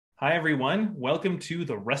Hi, everyone. Welcome to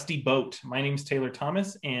the Rusty Boat. My name is Taylor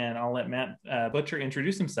Thomas, and I'll let Matt Butcher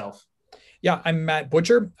introduce himself. Yeah, I'm Matt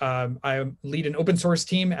Butcher. I lead an open source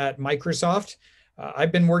team at Microsoft.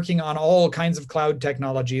 I've been working on all kinds of cloud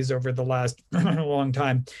technologies over the last long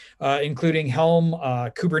time, including Helm,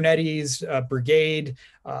 Kubernetes, Brigade,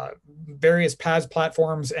 various PaaS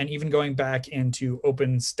platforms, and even going back into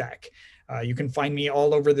OpenStack. You can find me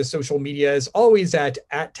all over the social media, as always at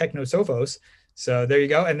Technosophos. So there you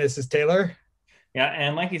go. And this is Taylor. Yeah,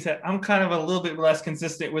 and like you said, I'm kind of a little bit less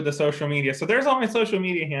consistent with the social media. So there's all my social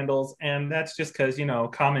media handles, and that's just because,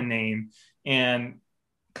 common name and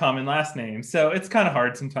common last name. So it's kind of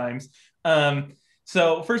hard sometimes.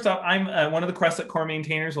 So first off, I'm one of the Krustlet core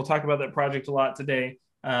maintainers. We'll talk about that project a lot today,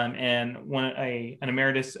 and an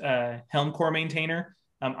emeritus Helm core maintainer.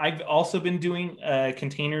 I've also been doing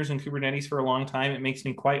containers and Kubernetes for a long time. It makes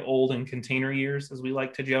me quite old in container years, as we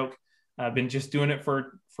like to joke. I've been just doing it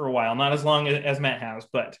for a while, not as long as Matt has,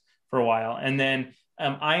 but for a while. And then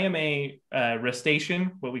I am a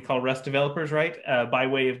Rustation, what we call Rust developers, right? By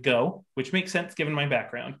way of Go, which makes sense given my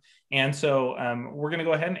background. And so we're going to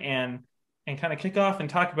go ahead and kind of kick off and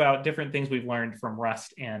talk about different things we've learned from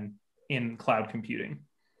Rust and in cloud computing.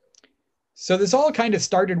 So this all kind of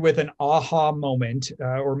started with an aha moment,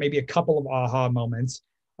 or maybe a couple of aha moments.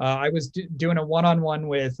 I was doing a one-on-one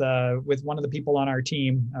with one of the people on our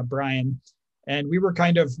team, Brian, and we were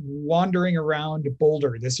kind of wandering around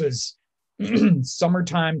Boulder. This was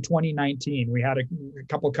summertime 2019. We had a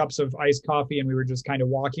couple cups of iced coffee, and we were just kind of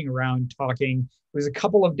walking around talking. It was a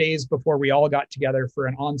couple of days before we all got together for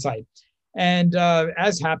an onsite. And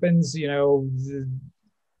as happens,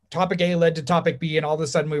 topic A led to topic B, and all of a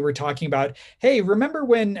sudden we were talking about, hey, remember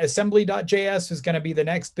when assembly.js was going to be the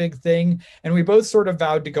next big thing? And we both sort of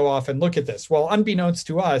vowed to go off and look at this. Well, unbeknownst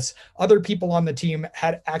to us, other people on the team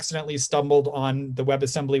had accidentally stumbled on the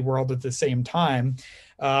WebAssembly world at the same time.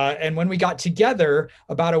 And when we got together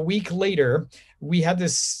about a week later, we had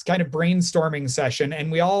this kind of brainstorming session,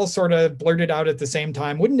 and we all sort of blurted out at the same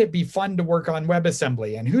time, wouldn't it be fun to work on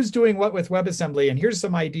WebAssembly? And who's doing what with WebAssembly? And here's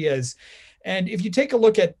some ideas. And if you take a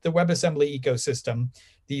look at the WebAssembly ecosystem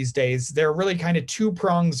these days, there are really kind of two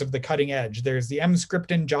prongs of the cutting edge. There's the mScript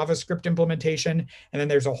and JavaScript implementation, and then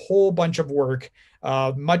there's a whole bunch of work,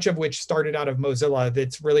 much of which started out of Mozilla,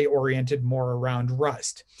 that's really oriented more around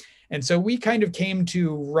Rust. And so we kind of came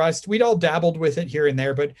to Rust. We'd all dabbled with it here and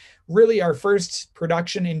there, but really our first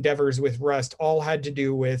production endeavors with Rust all had to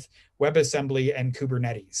do with WebAssembly and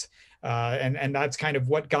Kubernetes. And that's kind of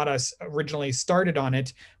what got us originally started on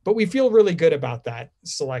it. But we feel really good about that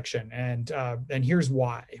selection, and here's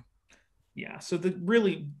why. Yeah, so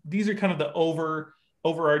these are kind of the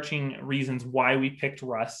overarching reasons why we picked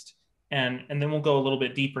Rust, and then we'll go a little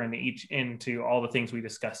bit deeper into all the things we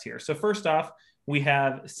discuss here. So first off, we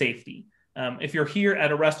have safety. If you're here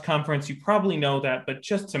at a Rust conference, you probably know that, but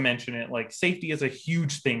just to mention it, like safety is a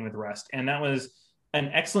huge thing with Rust, and that was an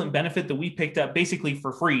excellent benefit that we picked up basically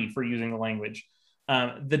for free for using the language.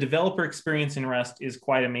 The developer experience in Rust is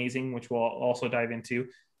quite amazing, which we'll also dive into.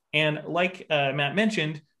 And like Matt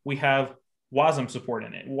mentioned, we have WASM support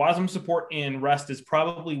in it. WASM support in Rust is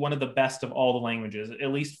probably one of the best of all the languages,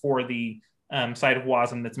 at least for the side of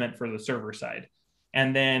WASM that's meant for the server side.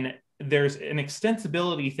 And then there's an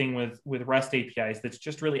extensibility thing with Rust APIs that's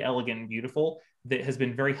just really elegant and beautiful, that has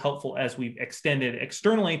been very helpful as we've extended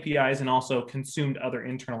external APIs and also consumed other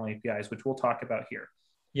internal APIs, which we'll talk about here.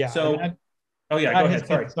 Yeah. So, oh yeah, that go has ahead.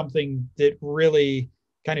 Sorry. been something that really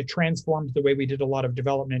kind of transformed the way we did a lot of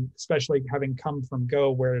development, especially having come from Go,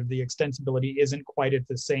 where the extensibility isn't quite at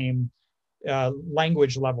the same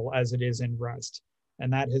language level as it is in Rust.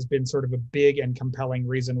 And that has been sort of a big and compelling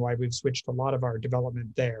reason why we've switched a lot of our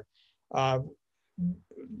development there.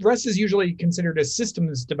 Rust is usually considered a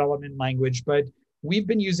systems development language, but we've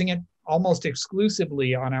been using it almost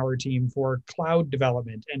exclusively on our team for cloud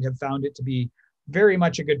development and have found it to be very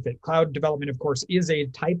much a good fit. Cloud development, of course, is a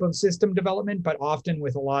type of system development, but often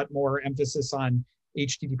with a lot more emphasis on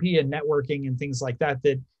HTTP and networking and things like that,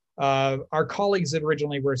 that our colleagues that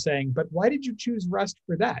originally were saying, but why did you choose Rust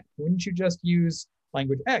for that? Wouldn't you just use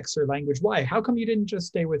language X or language Y? How come you didn't just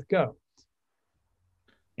stay with Go?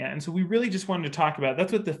 Yeah, and so we really just wanted to talk about,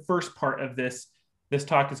 that's what the first part of this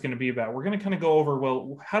talk is going to be about. We're going to kind of go over,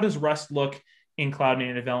 well, how does Rust look in cloud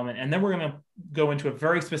native development? And then we're going to go into a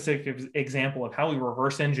very specific example of how we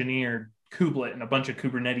reverse engineered Kubelet and a bunch of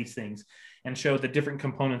Kubernetes things and show the different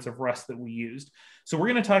components of Rust that we used. So we're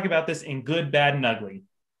going to talk about this in good, bad, and ugly.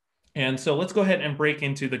 And so let's go ahead and break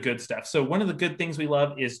into the good stuff. So one of the good things we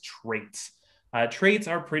love is traits. Traits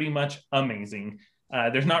are pretty much amazing.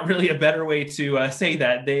 There's not really a better way to say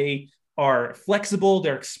that. They are flexible,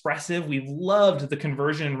 they're expressive. We've loved the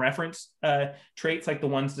conversion and reference traits like the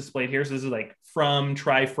ones displayed here. So this is like from,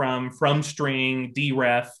 try from string,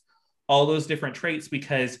 deref, all those different traits,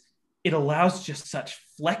 because it allows just such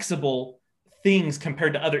flexible things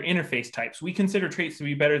compared to other interface types. We consider traits to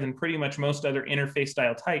be better than pretty much most other interface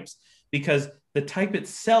style types because the type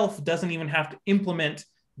itself doesn't even have to implement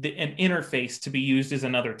an interface to be used as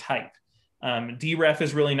another type. Deref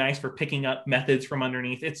is really nice for picking up methods from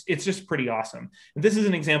underneath. It's just pretty awesome. And this is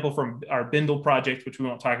an example from our Bindle project, which we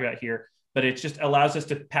won't talk about here, but it just allows us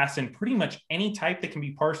to pass in pretty much any type that can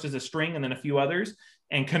be parsed as a string and then a few others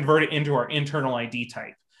and convert it into our internal ID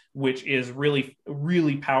type, which is really,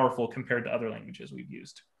 really powerful compared to other languages we've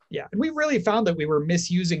used. Yeah, and we really found that we were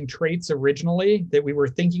misusing traits originally, that we were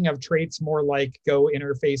thinking of traits more like Go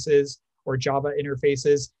interfaces or Java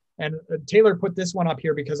interfaces. And Taylor put this one up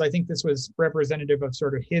here because I think this was representative of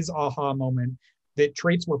sort of his aha moment, that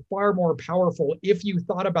traits were far more powerful if you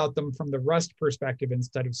thought about them from the Rust perspective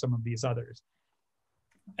instead of some of these others.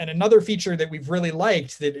 And another feature that we've really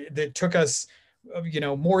liked that took us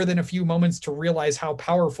more than a few moments to realize how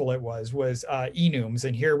powerful it was enums.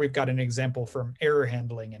 And here we've got an example from error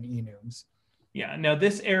handling in enums. Yeah, now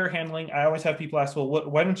this error handling, I always have people ask, well,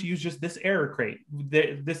 why don't you use just this error crate?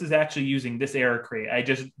 This is actually using this error crate.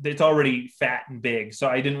 It's already fat and big, so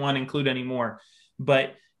I didn't want to include any more.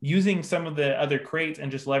 But using some of the other crates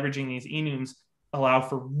and just leveraging these enums allow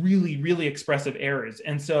for really, really expressive errors.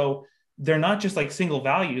 And so they're not just like single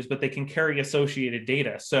values, but they can carry associated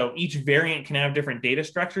data. So each variant can have different data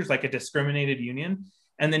structures, like a discriminated union.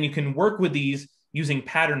 And then you can work with these using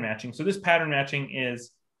pattern matching. So this pattern matching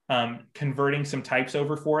is converting some types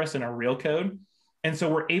over for us in our real code. And so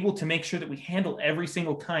we're able to make sure that we handle every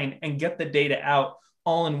single kind and get the data out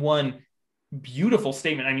all in one beautiful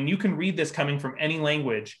statement. I mean, you can read this coming from any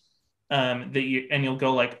language and you'll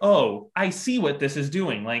go like, oh, I see what this is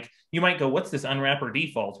doing. Like you might go, what's this unwrap or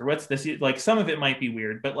default? Or what's this? Like some of it might be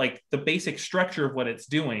weird, but like the basic structure of what it's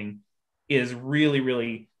doing is really,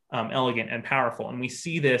 really elegant and powerful. And we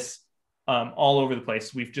see this all over the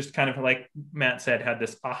place. We've just kind of, like Matt said, had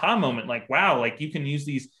this aha moment, like, wow, like you can use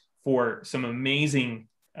these for some amazing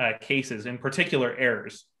cases, in particular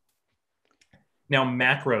errors. Now,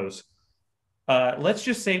 macros. Let's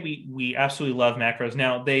just say we absolutely love macros.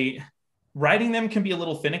 Now, writing them can be a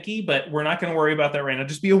little finicky, but we're not going to worry about that right now.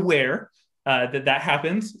 Just be aware that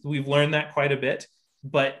happens. We've learned that quite a bit,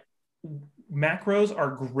 but macros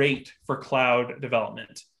are great for cloud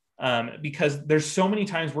development. Because there's so many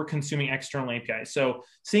times we're consuming external APIs. So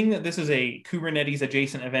seeing that this is a Kubernetes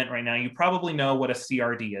adjacent event right now, you probably know what a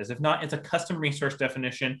CRD is. If not, it's a custom resource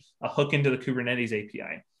definition, a hook into the Kubernetes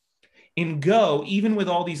API. In Go, even with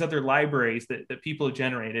all these other libraries that people have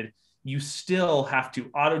generated, you still have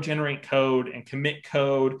to auto-generate code and commit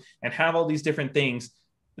code and have all these different things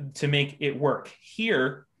to make it work.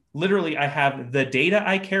 Here, literally, I have the data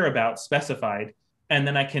I care about specified, and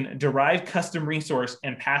then I can derive custom resource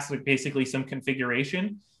and pass like basically some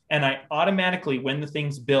configuration. And I automatically, when the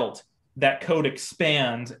thing's built, that code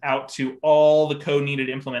expands out to all the code needed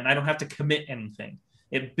to implement. I don't have to commit anything.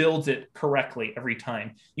 It builds it correctly every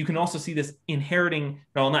time. You can also see this not inheriting,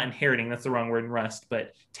 that's the wrong word in Rust,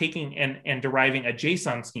 but taking and deriving a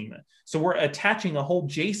JSON schema. So we're attaching a whole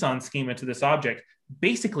JSON schema to this object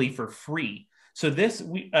basically for free. So this,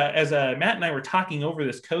 as Matt and I were talking over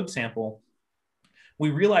this code sample, we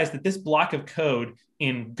realized that this block of code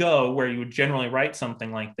in Go, where you would generally write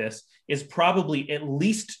something like this, is probably at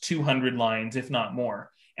least 200 lines, if not more.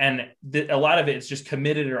 And a lot of it is just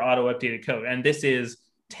committed or auto-updated code. And this is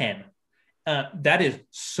 10. That is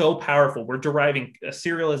so powerful. We're deriving a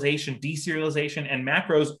serialization, deserialization, and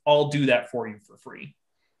macros all do that for you for free.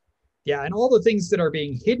 Yeah, and all the things that are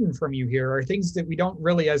being hidden from you here are things that we don't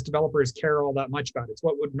really, as developers, care all that much about. It's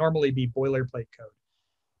what would normally be boilerplate code.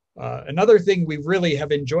 Another thing we really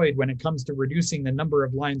have enjoyed when it comes to reducing the number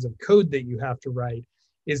of lines of code that you have to write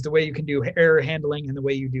is the way you can do error handling and the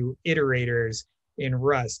way you do iterators in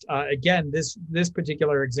Rust. Again, this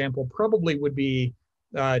particular example probably would be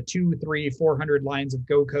 200, 300, 400 lines of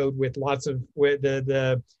Go code with lots of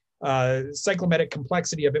the cyclomatic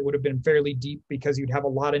complexity of it would have been fairly deep because you'd have a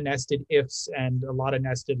lot of nested ifs and a lot of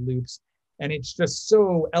nested loops. And it's just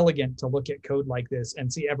so elegant to look at code like this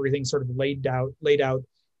and see everything sort of laid out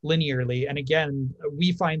linearly. And again,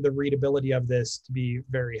 we find the readability of this to be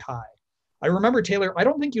very high. I remember, Taylor, I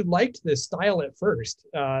don't think you liked this style at first.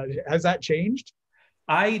 Has that changed?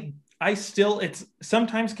 I still, it's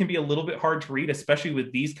sometimes can be a little bit hard to read, especially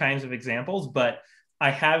with these kinds of examples, but I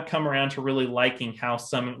have come around to really liking how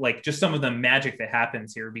some of the magic that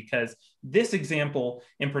happens here, because this example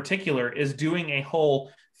in particular is doing a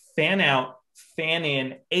whole fan out, fan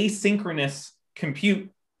in, asynchronous compute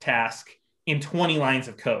task in 20 lines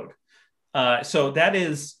of code. So that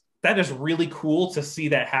is really cool to see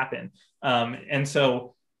that happen. And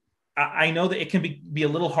so I know that it can be a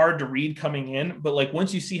little hard to read coming in, but like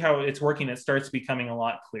once you see how it's working, it starts becoming a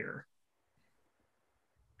lot clearer.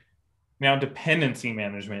 Now, dependency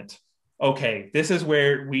management. Okay, this is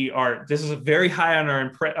where we are. This is very high on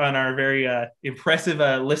our very impressive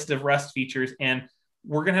list of Rust features, and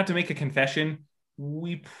we're gonna have to make a confession.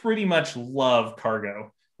 We pretty much love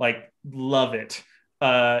cargo, like love it.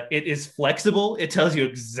 It is flexible. It tells you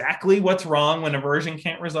exactly what's wrong when a version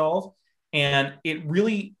can't resolve, and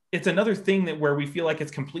it's another thing that where we feel like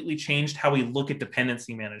it's completely changed how we look at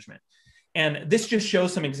dependency management. And this just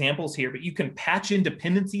shows some examples here, but you can patch in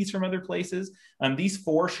dependencies from other places. These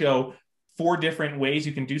four show 4 different ways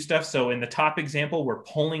you can do stuff. So in the top example, we're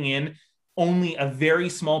pulling in only a very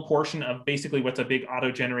small portion of basically what's a big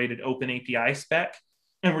auto-generated open API spec.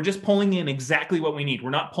 And we're just pulling in exactly what we need. We're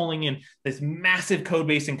not pulling in this massive code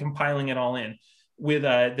base and compiling it all in. With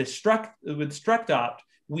struct opt,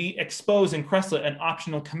 we expose in Krustlet an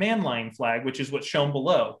optional command line flag, which is what's shown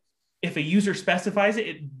below. If a user specifies it,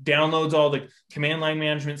 it downloads all the command line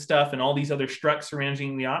management stuff and all these other structs for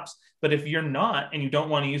managing the ops. But if you're not, and you don't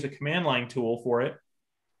want to use a command line tool for it,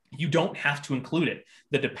 you don't have to include it.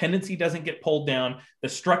 The dependency doesn't get pulled down. The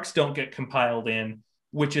structs don't get compiled in,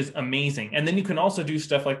 which is amazing. And then you can also do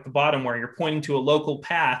stuff like the bottom where you're pointing to a local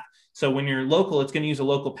path. So when you're local, it's going to use a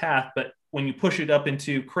local path. But when you push it up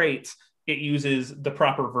into crates, it uses the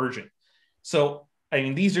proper version. So, I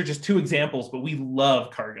mean, these are just 2 examples, but we love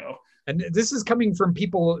cargo. And this is coming from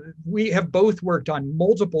people, we have both worked on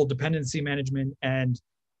multiple dependency management and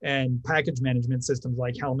package management systems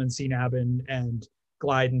like Helm and CNAB and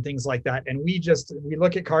Glide and things like that. And we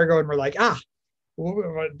look at cargo and we're like,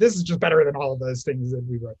 this is just better than all of those things that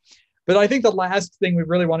we wrote. But I think the last thing we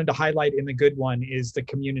really wanted to highlight in the good one is the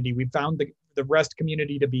community. We found the Rust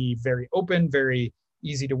community to be very open, very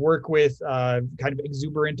easy to work with, kind of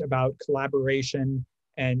exuberant about collaboration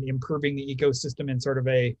and improving the ecosystem in sort of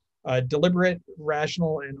a deliberate,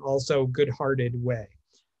 rational, and also good-hearted way.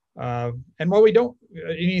 And while we don't,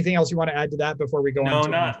 anything else you want to add to that before we go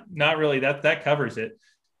on? No, not really. That covers it.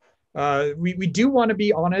 We do want to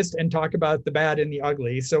be honest and talk about the bad and the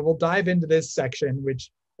ugly. So we'll dive into this section,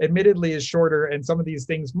 which admittedly is shorter, and some of these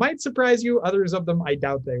things might surprise you. Others of them, I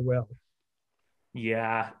doubt they will.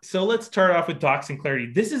 Yeah. So let's start off with docs and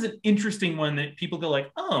clarity. This is an interesting one that people go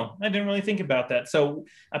like, oh, I didn't really think about that. So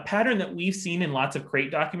a pattern that we've seen in lots of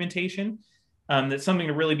crate documentation, that's something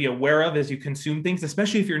to really be aware of as you consume things,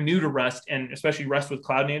 especially if you're new to Rust and especially Rust with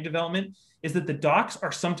cloud native development, is that the docs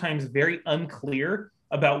are sometimes very unclear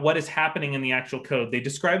about what is happening in the actual code. They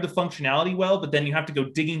describe the functionality well, but then you have to go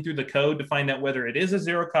digging through the code to find out whether it is a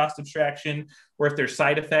zero cost abstraction or if there's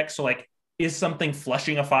side effects. So like, is something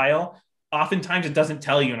flushing a file? Oftentimes it doesn't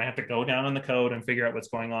tell you and I have to go down in the code and figure out what's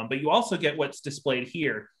going on, but you also get what's displayed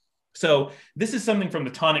here. So this is something from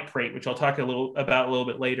the Tonic crate, which I'll talk about a little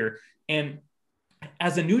bit later. And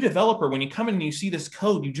as a new developer, when you come in and you see this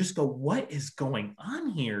code, you just go, what is going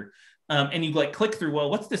on here? And you like click through, well,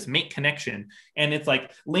 what's this make connection? And it's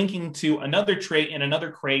like linking to another trait in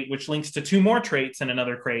another crate, which links to 2 more traits in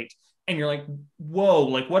another crate. And you're like, whoa,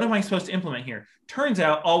 like, what am I supposed to implement here? Turns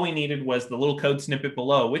out all we needed was the little code snippet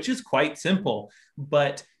below, which is quite simple.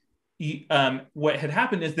 But what had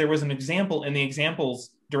happened is there was an example in the examples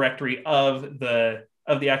directory of the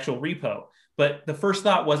actual repo. But the first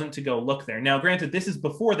thought wasn't to go look there. Now, granted, this is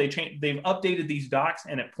before they've updated these docs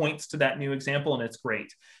and it points to that new example and it's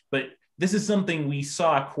great. But this is something we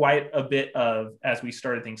saw quite a bit of as we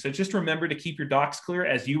started things. So just remember to keep your docs clear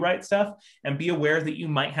as you write stuff and be aware that you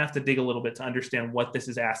might have to dig a little bit to understand what this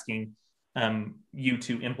is asking you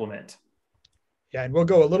to implement. Yeah, and we'll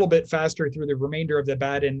go a little bit faster through the remainder of the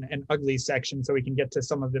bad and ugly section so we can get to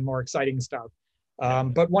some of the more exciting stuff.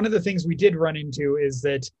 But one of the things we did run into is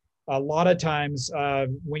that a lot of times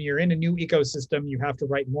when you're in a new ecosystem, you have to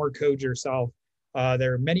write more code yourself.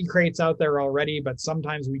 There are many crates out there already, but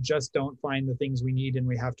sometimes we just don't find the things we need and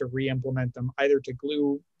we have to re-implement them either to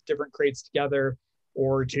glue different crates together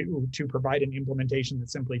or to provide an implementation that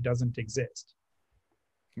simply doesn't exist.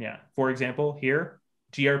 Yeah. For example, here,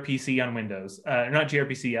 gRPC on Windows, not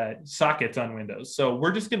gRPC, sockets on Windows. So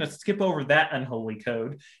we're just going to skip over that unholy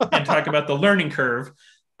code and talk about the learning curve.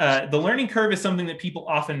 The learning curve is something that people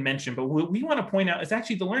often mention, but what we want to point out is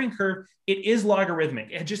actually the learning curve, it is logarithmic.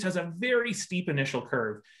 It just has a very steep initial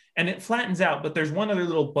curve and it flattens out, but there's one other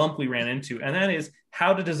little bump we ran into, and that is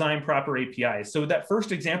how to design proper APIs. So that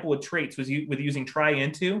first example with traits was with using try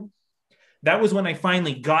into. That was when I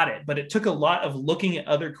finally got it. But it took a lot of looking at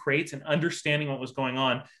other crates and understanding what was going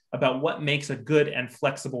on about what makes a good and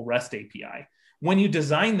flexible REST API. When you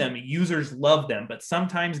design them, users love them, but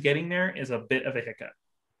sometimes getting there is a bit of a hiccup.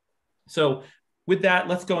 So with that,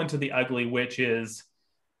 let's go into the ugly, which is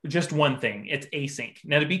just one thing. It's async.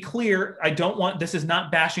 Now, to be clear, this is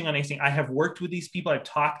not bashing on async. I have worked with these people. I've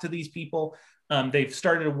talked to these people. They've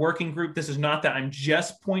started a working group. This is not that. I'm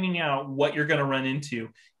just pointing out what you're going to run into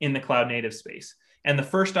in the cloud native space. And the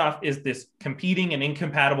first off is this competing and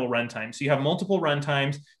incompatible runtime. So you have multiple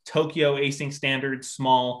runtimes, Tokyo, async standard,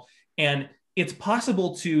 small, and it's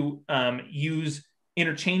possible to use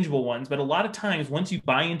interchangeable ones. But a lot of times, once you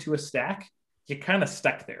buy into a stack, you're kind of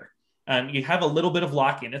stuck there. You have a little bit of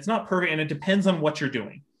lock-in. It's not perfect, and it depends on what you're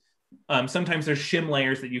doing. Sometimes there's shim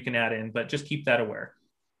layers that you can add in, but just keep that aware.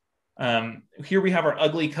 Here we have our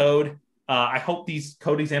ugly code. I hope these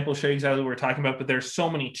code examples show you exactly what we're talking about, but there's so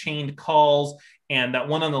many chained calls, and that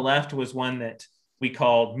one on the left was one that we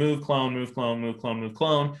called move, clone, move, clone, move, clone, move,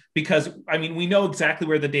 clone, because, I mean, we know exactly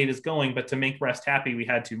where the data is going, but to make REST happy, we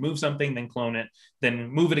had to move something, then clone it, then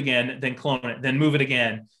move it again, then clone it, then move it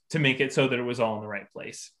again to make it so that it was all in the right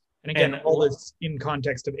place. And again, all this in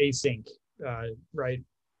context of async, right?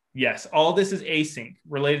 Yes, all this is async,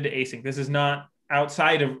 related to async. This is not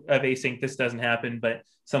outside of async. This doesn't happen, but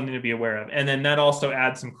something to be aware of. And then that also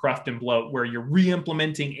adds some cruft and bloat where you're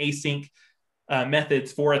re-implementing async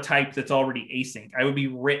methods for a type that's already async. I would be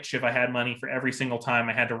rich if I had money for every single time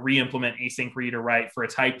I had to re-implement async read or write for a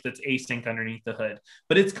type that's async underneath the hood,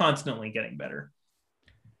 but it's constantly getting better.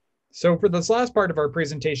 So for this last part of our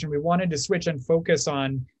presentation, we wanted to switch and focus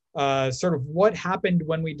on sort of what happened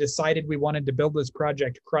when we decided we wanted to build this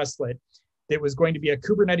project, Krustlet, that was going to be a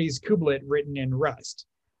Kubernetes Kubelet written in Rust,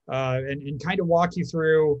 and kind of walk you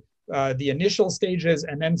through the initial stages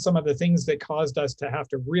and then some of the things that caused us to have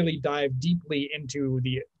to really dive deeply into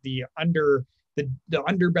the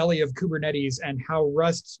underbelly of Kubernetes and how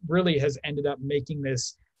Rust really has ended up making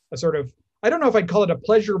this a sort of, I don't know if I'd call it a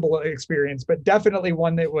pleasurable experience, but definitely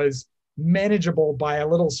one that was manageable by a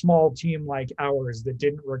little small team like ours that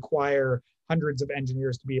didn't require hundreds of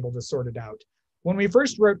engineers to be able to sort it out. When we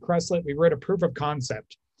first wrote Krustlet, we wrote a proof of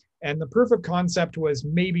concept. And the proof of concept was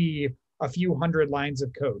maybe a few hundred lines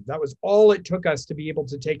of code. That was all it took us to be able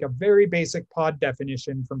to take a very basic pod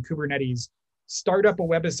definition from Kubernetes, start up a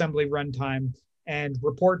WebAssembly runtime, and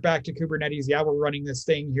report back to Kubernetes, yeah, we're running this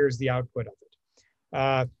thing, here's the output of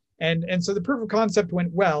it. And so the proof of concept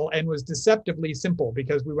went well and was deceptively simple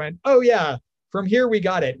because we went, oh yeah, from here we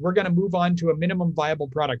got it. We're going to move on to a minimum viable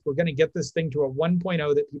product. We're going to get this thing to a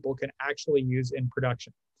 1.0 that people can actually use in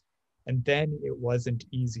production. And then it wasn't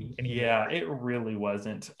easy anymore. Yeah, it really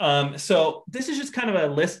wasn't. So this is just kind of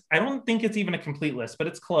a list. I don't think it's even a complete list, but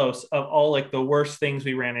it's close of all like the worst things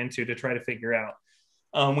we ran into to try to figure out.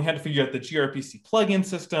 We had to figure out the gRPC plugin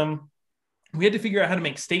system. We had to figure out how to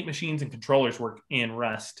make state machines and controllers work in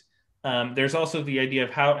Rust. There's also the idea of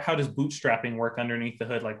how does bootstrapping work underneath the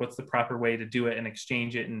hood? Like what's the proper way to do it and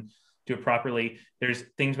exchange it and do it properly? There's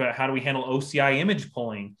things about how do we handle OCI image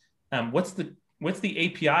pulling? What's the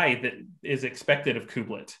API that is expected of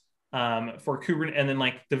Kubelet for Kubernetes? And then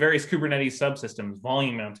like the various Kubernetes subsystems,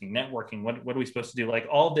 volume mounting, networking, what are we supposed to do? Like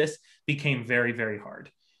all this became very, very hard.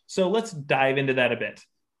 So let's dive into that a bit.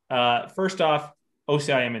 First off,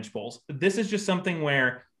 OCI image pulls. This is just something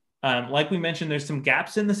where like we mentioned, there's some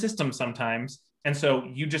gaps in the system sometimes. And so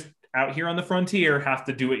you just out here on the frontier have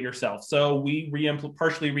to do it yourself. So we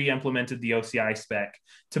partially re-implemented the OCI spec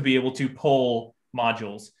to be able to pull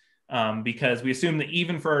modules because we assume that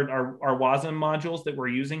even for our WASM modules that we're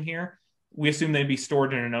using here, we assume they'd be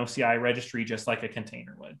stored in an OCI registry just like a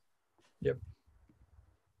container would. Yep.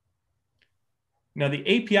 Now, the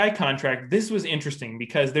API contract, this was interesting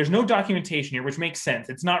because there's no documentation here, which makes sense.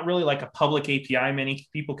 It's not really like a public API many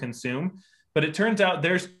people consume, but it turns out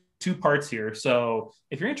there's two parts here. So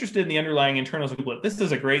if you're interested in the underlying internals of Kubelet, this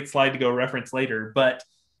is a great slide to go reference later, but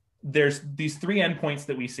there's these three endpoints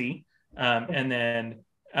that we see. And then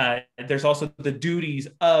there's also the duties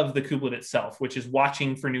of the kubelet itself, which is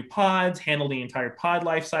watching for new pods, handle the entire pod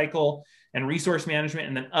lifecycle, and resource management,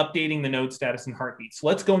 and then updating the node status and heartbeat. So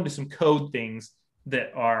let's go into some code things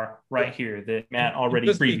that are right here that Matt already previewed.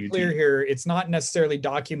 Just to be clear here, it's not necessarily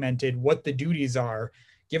documented what the duties are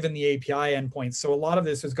given the API endpoints. So a lot of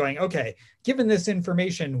this is going, okay, given this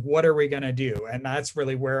information, what are we going to do? And that's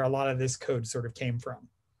really where a lot of this code sort of came from.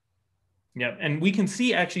 Yeah, and we can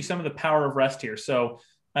see actually some of the power of Rust here. So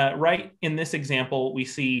right in this example, we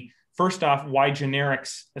see first off why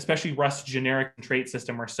generics, especially Rust generic trait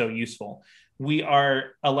system, are so useful. we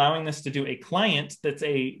are allowing this to do a client that's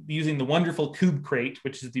using the wonderful kubecrate,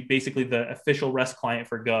 which is basically the official Rust client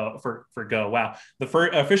for Go. Wow, the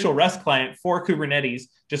official Rust client for Kubernetes,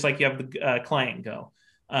 just like you have the client Go.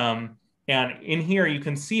 And in here you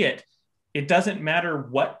can see it. It doesn't matter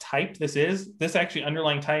what type this is. This actually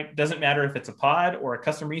underlying type doesn't matter if it's a pod or a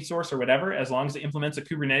custom resource or whatever. As long as it implements a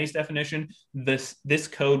Kubernetes definition, this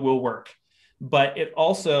code will work. But it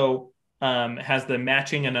also has the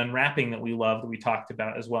matching and unwrapping that we love that we talked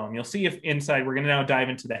about as well. And you'll see if inside, we're going to now dive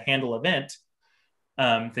into the handle event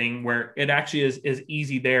thing where it actually is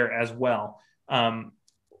easy there as well.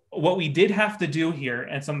 What we did have to do here,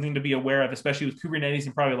 and something to be aware of, especially with Kubernetes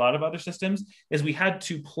and probably a lot of other systems, is we had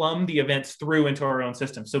to plumb the events through into our own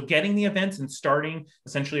system. So getting the events and starting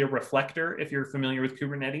essentially a reflector, if you're familiar with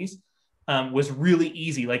Kubernetes, was really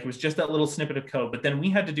easy. Like it was just that little snippet of code, but then we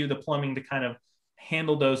had to do the plumbing to kind of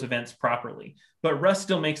handle those events properly. But Rust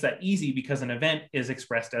still makes that easy because an event is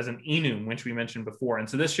expressed as an enum, which we mentioned before. And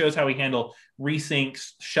so this shows how we handle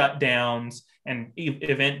resyncs, shutdowns, and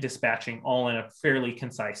event dispatching all in a fairly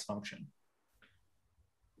concise function.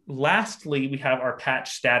 Lastly, we have our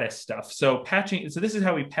patch status stuff. So patching, so this is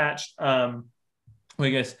how we patched, well, I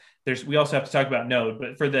guess we also have to talk about Node,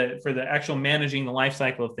 but for the actual managing the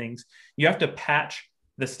lifecycle of things, you have to patch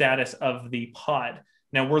the status of the pod.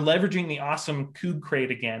 Now we're leveraging the awesome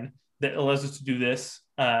kubecrate again that allows us to do this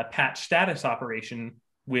patch status operation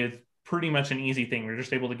with pretty much an easy thing. We're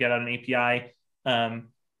just able to get out an API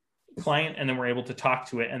client, and then we're able to talk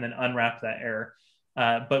to it and then unwrap that error.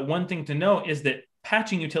 But one thing to note is that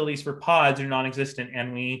patching utilities for pods are non-existent,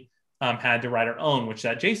 and we had to write our own, which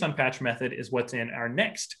that JSON patch method is what's in our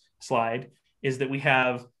next slide, is that we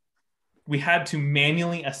had to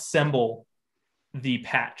manually assemble the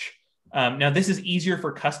patch. Now, this is easier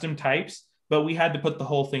for custom types, but we had to put the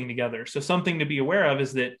whole thing together. So something to be aware of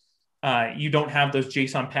is that you don't have those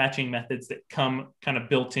JSON patching methods that come kind of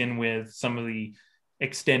built in with some of the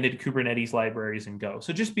extended Kubernetes libraries in Go.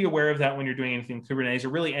 So just be aware of that when you're doing anything in Kubernetes or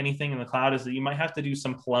really anything in the cloud, is that you might have to do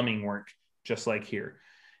some plumbing work, just like here.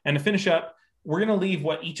 And to finish up, we're going to leave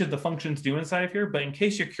what each of the functions do inside of here. But in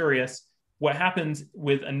case you're curious, what happens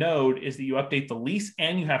with a node is that you update the lease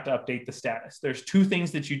and you have to update the status. There's two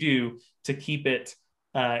things that you do to keep it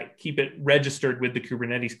registered with the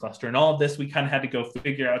Kubernetes cluster. And all of this, we kind of had to go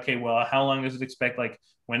figure out, okay, well, how long does it expect? Like,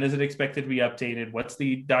 when is it expected to be updated? What's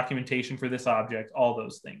the documentation for this object? All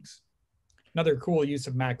those things. Another cool use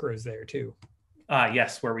of macros there too.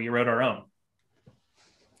 Yes, where we wrote our own.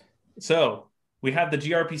 So we have the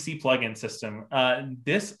gRPC plugin system.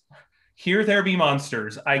 Here there be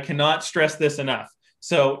monsters. I cannot stress this enough.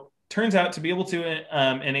 So turns out to be able to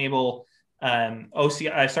enable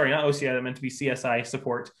OCI, sorry, not OCI, that meant to be CSI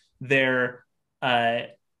support there.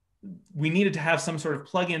 We needed to have some sort of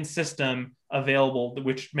plugin system available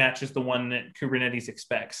which matches the one that Kubernetes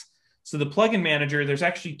expects. So the plugin manager, there's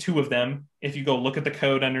actually two of them if you go look at the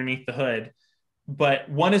code underneath the hood, but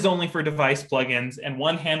one is only for device plugins and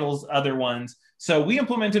one handles other ones. So we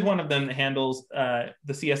implemented one of them that handles the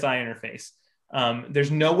CSI interface.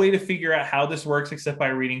 There's no way to figure out how this works except by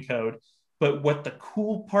reading code. But what the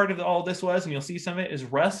cool part of all this was, and you'll see some of it, is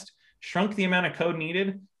Rust shrunk the amount of code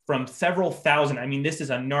needed from several thousand. I mean, this is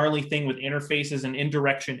a gnarly thing with interfaces and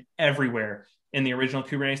indirection everywhere in the original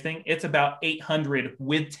Kubernetes thing. It's about 800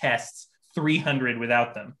 with tests, 300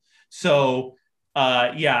 without them. So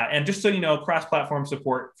yeah, and just so you know, cross-platform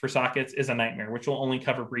support for sockets is a nightmare, which we'll only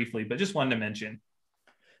cover briefly, but just wanted to mention.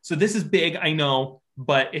 So this is big, I know,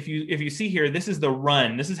 but if you see here, this is the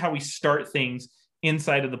run. This is how we start things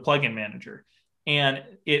inside of the plugin manager. And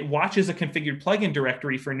it watches a configured plugin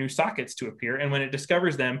directory for new sockets to appear. And when it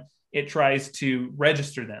discovers them, it tries to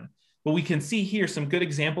register them. But we can see here some good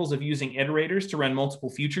examples of using iterators to run multiple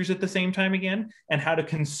features at the same time again, and how to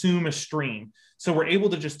consume a stream. So we're able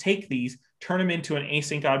to just take these, turn them into an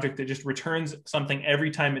async object that just returns something every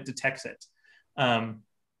time it detects it. So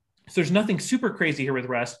there's nothing super crazy here with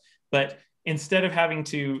Rust, but instead of having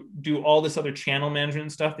to do all this other channel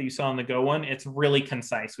management stuff that you saw in the Go one, it's really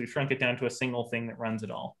concise. We've shrunk it down to a single thing that runs it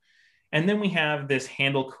all. And then we have this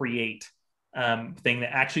handle create thing that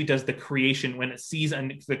actually does the creation when it sees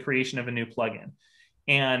the creation of a new plugin.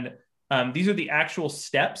 And these are the actual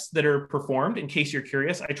steps that are performed, in case you're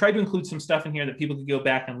curious. I tried to include some stuff in here that people could go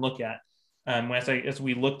back and look at as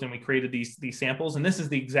we looked and we created these samples. And this is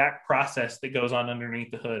the exact process that goes on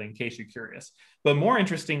underneath the hood, in case you're curious. But more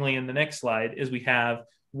interestingly, in the next slide is we have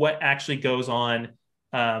what actually goes on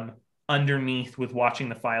underneath with watching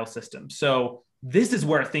the file system. So this is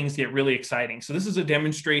where things get really exciting. So this is a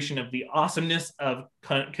demonstration of the awesomeness of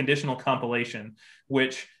conditional compilation,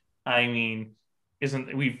 which, I mean,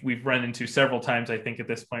 isn't we've run into several times, I think, at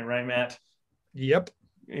this point, right, Matt? Yep.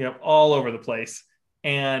 Yep, all over the place.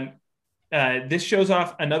 And this shows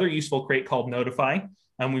off another useful crate called Notify.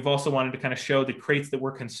 We've also wanted to kind of show the crates that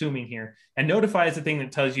we're consuming here. And Notify is the thing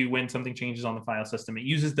that tells you when something changes on the file system. It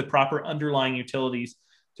uses the proper underlying utilities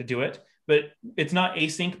to do it, but it's not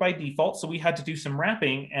async by default. So we had to do some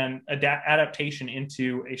wrapping and adaptation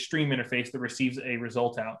into a stream interface that receives a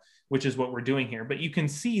result out, which is what we're doing here. But you can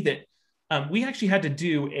see that we actually had to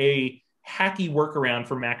do a hacky workaround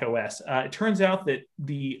for Mac OS. It turns out that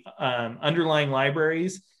the underlying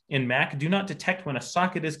libraries in Mac do not detect when a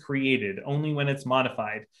socket is created, only when it's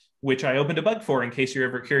modified, which I opened a bug for in case you're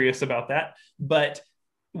ever curious about that. But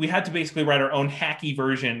we had to basically write our own hacky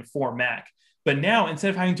version for Mac. But now, instead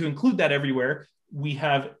of having to include that everywhere, we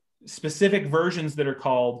have specific versions that are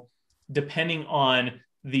called depending on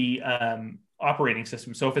the operating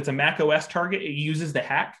system. So if it's a Mac OS target, it uses the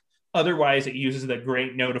hack. Otherwise, it uses the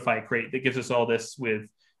great Notify crate that gives us all this with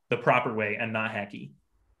the proper way and not hacky.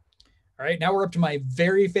 All right, now we're up to my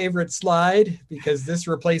very favorite slide, because this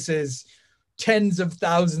replaces tens of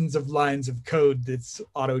thousands of lines of code that's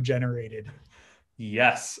auto-generated.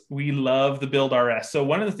 Yes, we love the build RS. So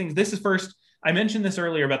one of the things, this is first, I mentioned this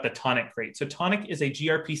earlier about the Tonic crate. So Tonic is a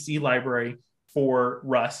gRPC library for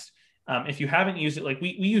Rust. If you haven't used it, like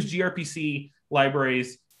we use gRPC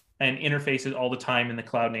libraries and interfaces all the time in the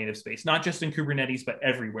cloud native space, not just in Kubernetes, but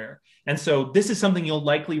everywhere. And so this is something you'll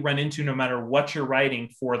likely run into no matter what you're writing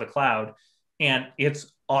for the cloud. And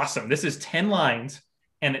it's awesome. This is 10 lines,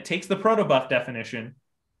 and it takes the protobuf definition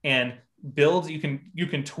and builds, you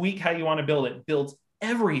can tweak how you want to build it, builds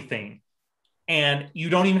everything. And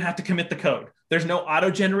you don't even have to commit the code. There's no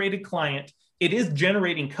auto-generated client. It is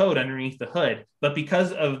generating code underneath the hood, but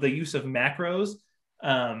because of the use of macros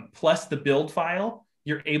plus the build file,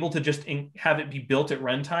 you're able to just have it be built at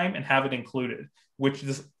runtime and have it included, which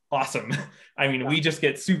is awesome. I mean, we just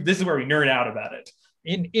get this is where we nerd out about it.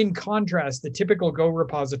 In contrast, the typical Go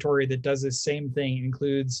repository that does this same thing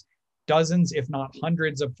includes dozens, if not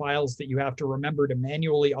hundreds, of files that you have to remember to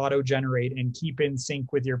manually auto-generate and keep in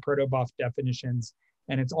sync with your protobuf definitions.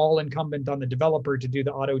 And it's all incumbent on the developer to do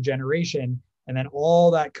the auto-generation. And then all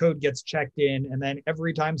that code gets checked in. And then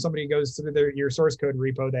every time somebody goes through your source code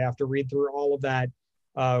repo, they have to read through all of that.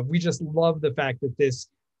 We just love the fact that this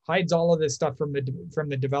hides all of this stuff from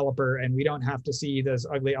the developer, and we don't have to see those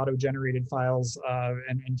ugly auto-generated files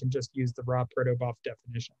and can just use the raw protobuf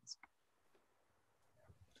definitions.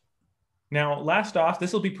 Now, last off,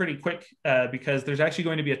 this will be pretty quick because there's actually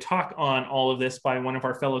going to be a talk on all of this by one of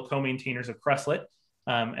our fellow co-maintainers of Krustlet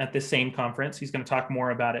at this same conference. He's going to talk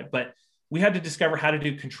more about it, but we had to discover how to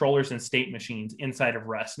do controllers and state machines inside of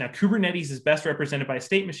Rust. Now, Kubernetes is best represented by a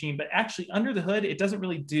state machine, but actually under the hood, it doesn't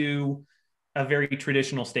really do a very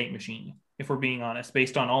traditional state machine, if we're being honest,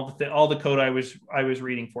 based on all the code I was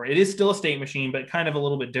reading for. It is still a state machine, but kind of a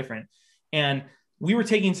little bit different. And we were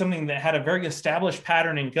taking something that had a very established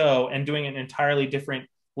pattern in Go and doing an entirely different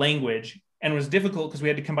language, and it was difficult because we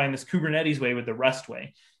had to combine this Kubernetes way with the Rust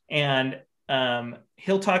way. And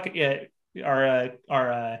he'll talk,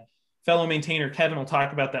 our fellow maintainer Kevin will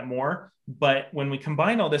talk about that more. But when we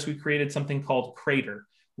combined all this, we created something called Crater,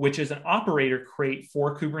 which is an operator crate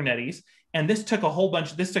for Kubernetes. And this took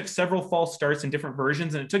several false starts in different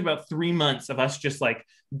versions. And it took about 3 months of us just like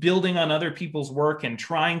building on other people's work and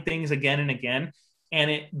trying things again and again.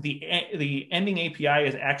 And the ending API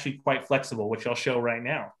is actually quite flexible, which I'll show right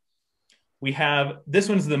now. This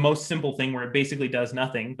one's the most simple thing where it basically does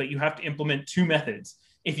nothing, but you have to implement 2 methods.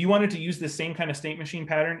 If you wanted to use the same kind of state machine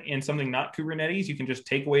pattern in something not Kubernetes, you can just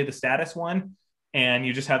take away the status one, and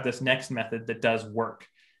you just have this next method that does work.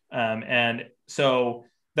 And so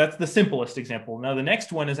that's the simplest example. Now, the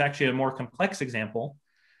next one is actually a more complex example.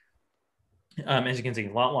 As you can see,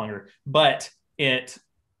 a lot longer, but it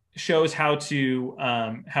shows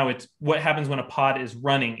what happens when a pod is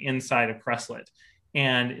running inside of Krustlet.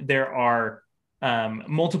 And there are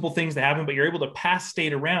multiple things that happen, but you're able to pass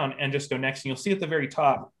state around and just go next. And you'll see at the very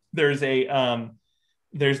top, there's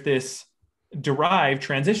this derive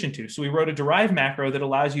transition to. So we wrote a derive macro that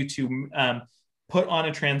allows you to put on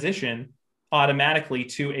a transition automatically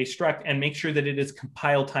to a struct and make sure that it is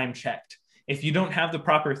compile time checked. If you don't have the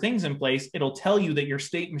proper things in place, it'll tell you that your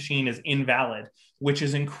state machine is invalid, which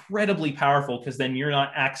is incredibly powerful because then you're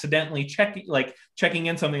not accidentally checking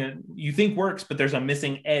in something that you think works, but there's a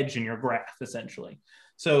missing edge in your graph, essentially.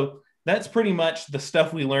 So that's pretty much the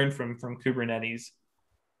stuff we learned from Kubernetes.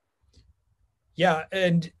 Yeah,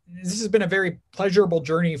 and this has been a very pleasurable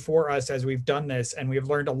journey for us as we've done this, and we've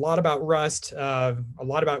learned a lot about Rust, a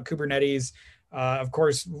lot about Kubernetes. Of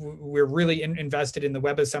course, we're really invested in the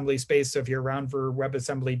WebAssembly space. So if you're around for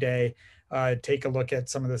WebAssembly Day, take a look at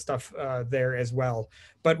some of the stuff there as well.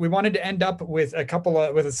 But we wanted to end up with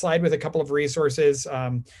with a slide with a couple of resources.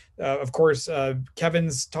 Of course,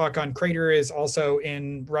 Kevin's talk on Crater is also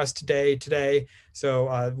in Rust Day today.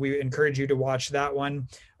 So we encourage you to watch that one.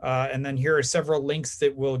 And then here are several links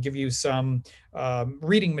that will give you some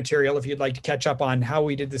reading material if you'd like to catch up on how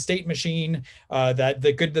we did the state machine, that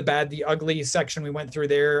the good, the bad, the ugly section we went through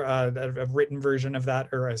there, a written version of that,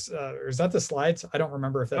 or is that the slides? I don't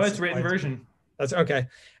remember if that's it's written version. That's okay.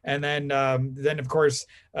 And then of course,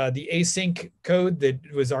 the async code that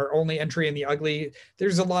was our only entry in the ugly.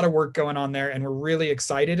 There's a lot of work going on there, and we're really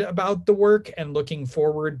excited about the work and looking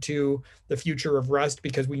forward to the future of Rust,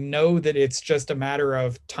 because we know that it's just a matter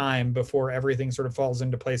of time before everything sort of falls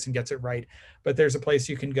into place and gets it right. But there's a place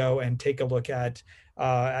you can go and take a look at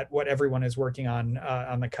what everyone is working on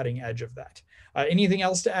the cutting edge of that. Anything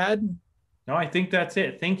else to add? No, I think that's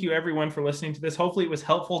it. Thank you, everyone, for listening to this. Hopefully it was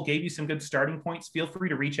helpful, gave you some good starting points. Feel free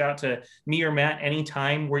to reach out to me or Matt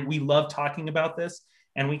anytime. We love talking about this,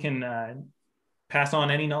 and we can pass on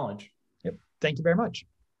any knowledge. Yep. Thank you very much.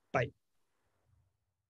 Bye.